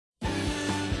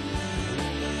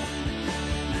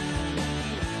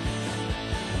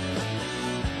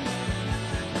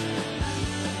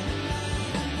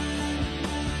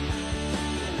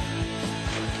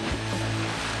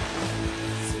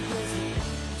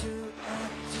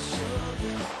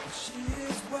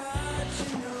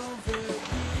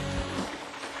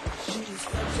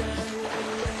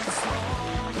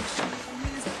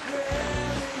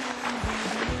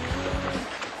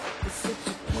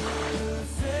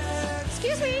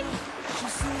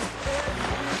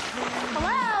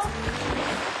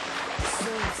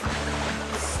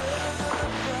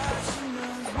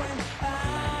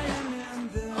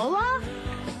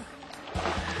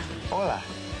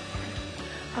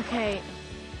Okay,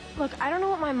 look, I don't know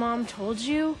what my mom told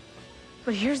you,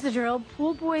 but here's the drill.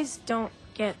 Pool boys don't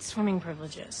get swimming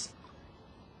privileges.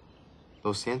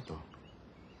 Lo siento.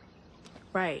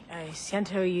 Right, I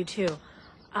siento you too.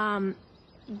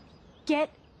 Get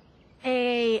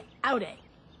a outie.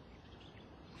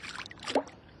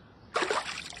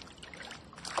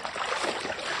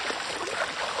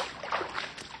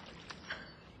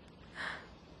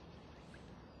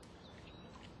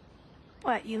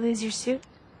 What, you lose your suit?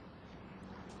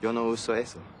 Yo no uso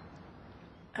eso.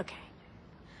 Okay.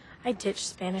 I ditched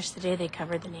Spanish the day they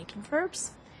covered the naked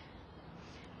verbs.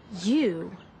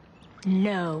 You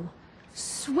no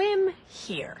swim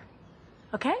here.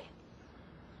 Okay?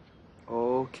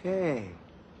 Okay.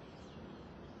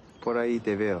 Por ahí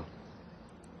te veo.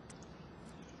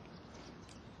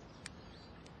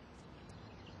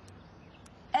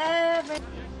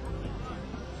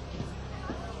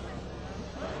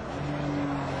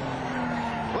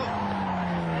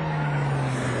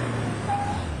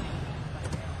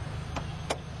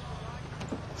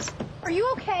 Are you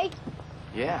okay?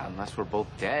 Yeah, unless we're both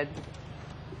dead.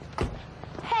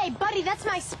 Hey, buddy, that's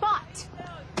my spot.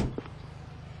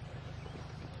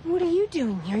 What are you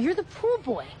doing here? You're the pool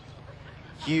boy.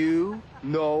 You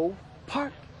no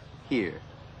park here.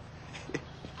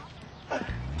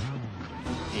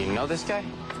 You know this guy?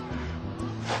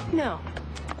 No,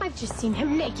 I've just seen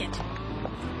him naked.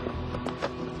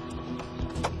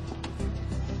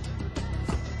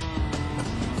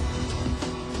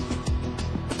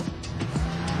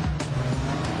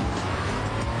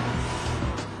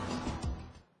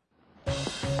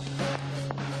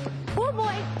 Pool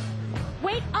boy,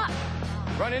 wait up.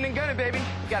 Running and gunning, baby.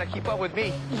 You gotta keep up with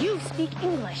me. You speak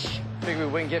English. Figured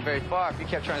we wouldn't get very far if you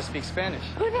kept trying to speak Spanish.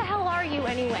 Who the hell are you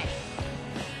anyway?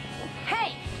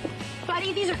 Hey,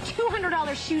 buddy, these are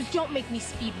 $200 shoes. Don't make me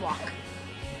speed walk.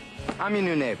 I'm your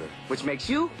new neighbor, which makes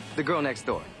you the girl next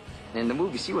door. In the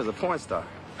movie, she was a porn star.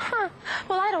 Huh.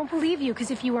 Well, I don't believe you,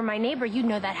 because if you were my neighbor, you'd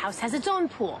know that house has its own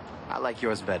pool. I like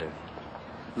yours better.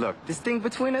 Look, this thing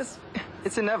between us,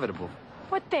 it's inevitable.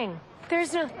 What thing?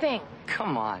 There's no thing.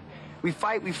 Come on. We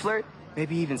fight, we flirt,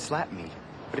 maybe even slap me.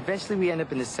 But eventually we end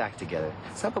up in this sack together.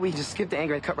 So how about we just skip the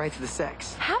anger and cut right to the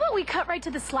sex? How about we cut right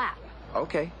to the slap?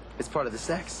 Okay, it's part of the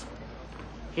sex.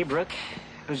 Hey, Brooke.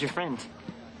 Who's your friend?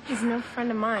 He's no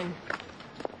friend of mine.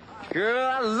 Girl,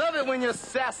 I love it when you're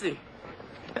sassy.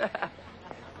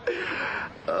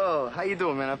 Oh, how you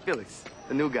doing, man? I'm Felix,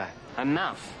 the new guy. I'm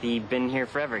Mouth, the been here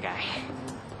forever guy.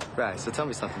 Right, so tell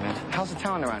me something, man. How's the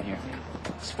town around here?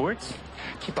 Sports?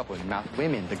 Keep up with it, Mouth.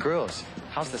 Women, the girls.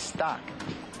 How's the stock?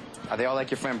 Are they all like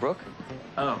your friend Brooke?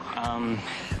 Oh,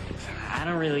 I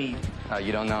don't really... Oh,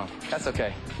 you don't know. That's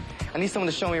okay. I need someone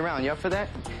to show me around. You up for that?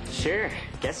 Sure,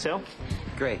 guess so.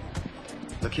 Great.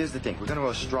 Look, here's the thing. We're gonna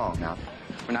roll strong now.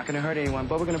 We're not gonna hurt anyone,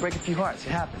 but we're gonna break a few hearts.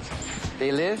 It happens.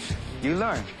 They live, you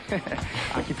learn.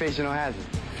 Occupational hazard.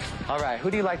 All right, who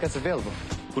do you like that's available?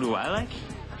 Who do I like?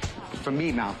 For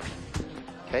me, Mal.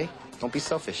 Okay? Don't be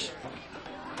selfish.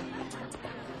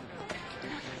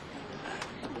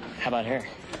 How about her?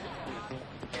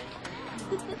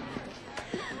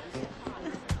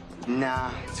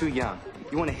 Nah, too young.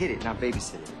 You want to hit it, not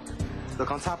babysit it. Look,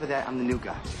 on top of that, I'm the new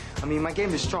guy. I mean, my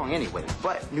game is strong anyway,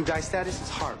 but new guy status is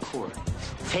hardcore.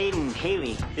 Hayden,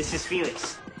 Haley, this is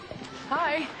Felix.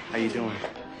 Hi. How you doing?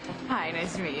 Hi,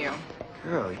 nice to meet you.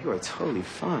 Girl, you are totally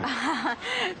fun.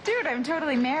 Dude, I'm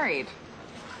totally married.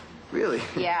 Really?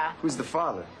 Yeah. Who's the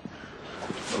father?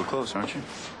 So close, aren't you?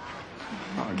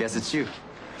 Oh, I guess it's you.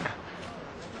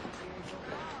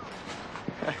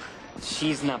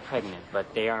 She's not pregnant,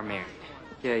 but they are married.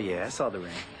 Yeah, I saw the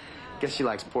ring. Guess she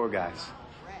likes poor guys.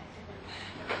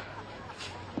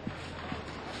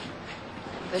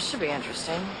 This should be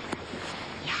interesting.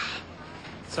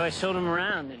 So I showed him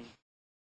around and...